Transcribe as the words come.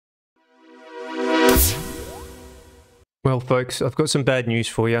Well, folks, I've got some bad news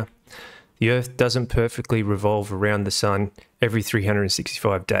for you. The Earth doesn't perfectly revolve around the sun every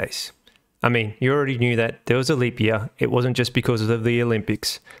 365 days. I mean, you already knew that. There was a leap year. It wasn't just because of the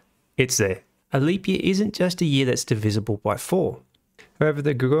Olympics. It's there. A leap year isn't just a year that's divisible by 4. However,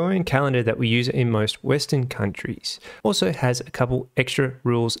 the Gregorian calendar that we use in most Western countries also has a couple extra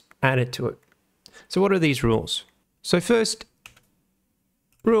rules added to it. So what are these rules? So first,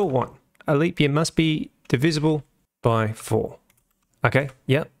 rule 1. A leap year must be divisible by 4. Okay,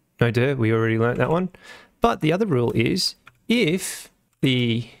 yep, no duh, we already learnt that one. But the other rule is, if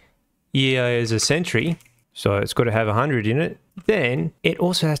the year is a century, so it's got to have 100 in it, then it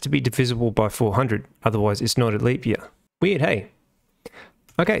also has to be divisible by 400. Otherwise, it's not a leap year. Weird, hey?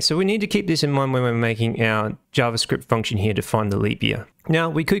 Okay, so we need to keep this in mind when we're making our JavaScript function here to find the leap year.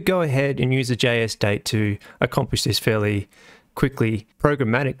 Now, we could go ahead and use the JS date to accomplish this fairly quickly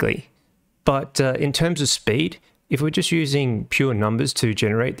programmatically. But in terms of speed, if we're just using pure numbers to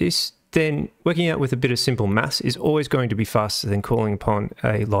generate this, then working out with a bit of simple maths is always going to be faster than calling upon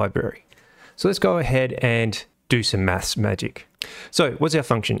a library. So let's go ahead and do some maths magic. So what's our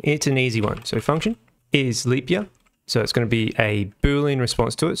function? It's an easy one. So function is leap year. So it's going to be a Boolean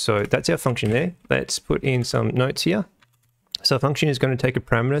response to it. So that's our function there. Let's put in some notes here. So function is going to take a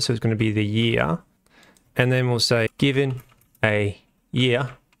parameter. So it's going to be the year. And then we'll say, given a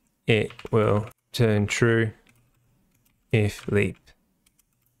year, it will turn true if leap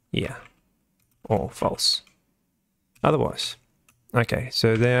year or false otherwise. Okay,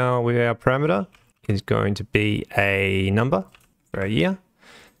 so now our parameter is going to be a number for a year,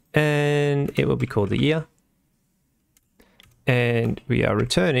 and it will be called the year, and we are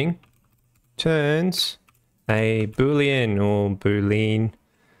returning turns a boolean or boolean,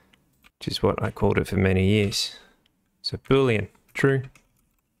 which is what I called it for many years. So boolean true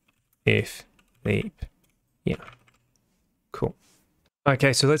if leap year. Cool.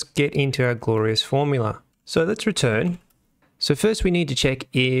 Okay, so let's get into our glorious formula. So let's return. So first we need to check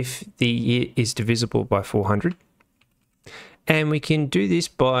if the year is divisible by 400. And we can do this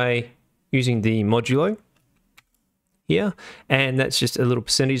by using the modulo here. And that's just a little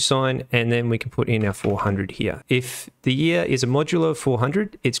percentage sign. And then we can put in our 400 here. If the year is a modulo of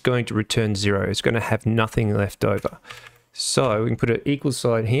 400, it's going to return 0. It's going to have nothing left over. So we can put an equal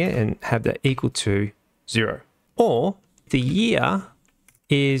sign here and have that equal to 0. Or the year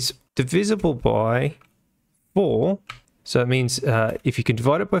is divisible by 4. So it means if you can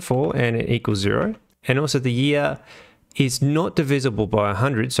divide it by 4 and it equals 0. And also the year is not divisible by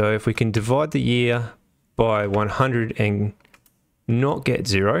 100. So if we can divide the year by 100 and not get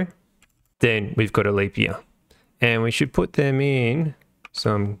 0, then we've got a leap year. And we should put them in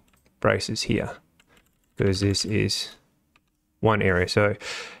some braces here, because this is one area. So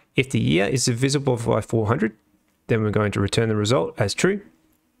if the year is divisible by 400, then we're going to return the result as true.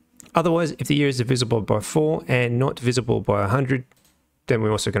 Otherwise, if the year is divisible by 4 and not divisible by 100, then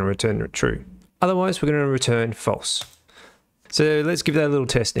we're also going to return true. Otherwise, we're going to return false. So let's give that a little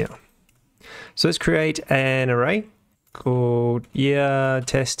test now. So let's create an array called year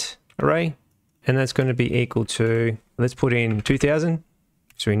test array, and that's going to be equal to, let's put in 2000.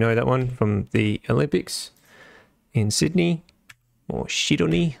 So we know that one from the Olympics in Sydney or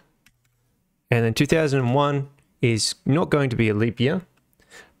Sydney. And then 2001 is not going to be a leap year,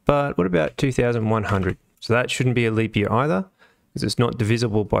 but what about 2100? So that shouldn't be a leap year either, because it's not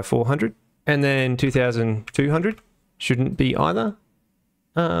divisible by 400. And then 2200 shouldn't be either.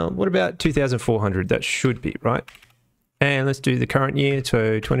 What about 2400? That should be, right? And let's do the current year,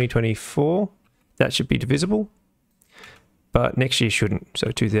 so 2024. That should be divisible, but next year shouldn't. So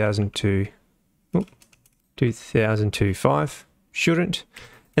 2025 shouldn't.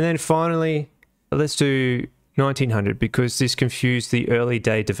 And then finally, let's do 1900, because this confused the early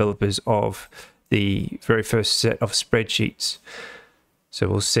day developers of the very first set of spreadsheets. So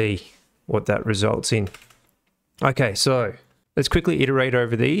we'll see what that results in. Okay, so let's quickly iterate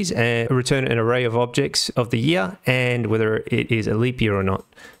over these and return an array of objects of the year and whether it is a leap year or not.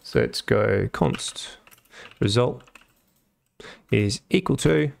 So let's go const result is equal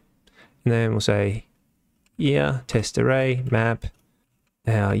to, and then we'll say year test array map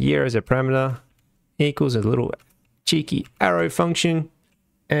our year as a parameter equals a little cheeky arrow function,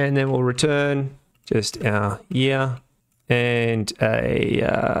 and then we'll return just our year and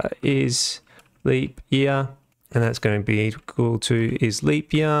a is leap year, and that's going to be equal to is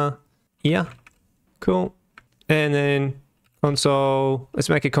leap year. Yeah, cool. And then console, let's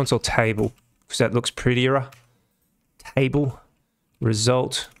make a console table because that looks prettier. Table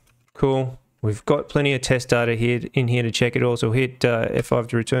result, cool. We've got plenty of test data here in here to check it all. So hit F5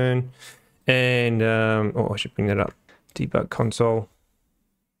 to return, and oh, I should bring that up. Debug console.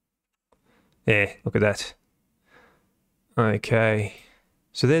 Yeah, look at that. Okay.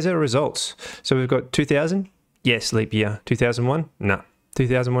 So there's our results. So we've got 2000. Yes, leap year. 2001? No.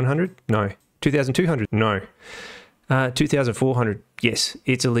 2100? No. 2200? No. 2400? Yes,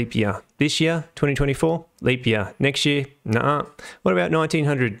 it's a leap year. This year, 2024? Leap year. Next year? Nah. What about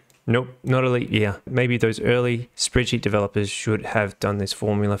 1900? Nope, not a leap year. Maybe those early spreadsheet developers should have done this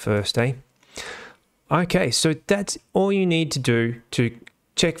formula first, eh? Okay, so that's all you need to do to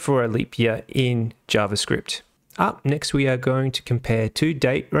check for a leap year in JavaScript. Up next, we are going to compare two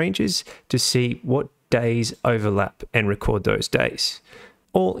date ranges to see what days overlap and record those days,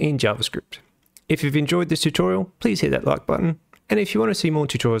 all in JavaScript. If you've enjoyed this tutorial, please hit that like button. And if you want to see more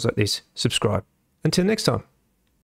tutorials like this, subscribe. Until next time.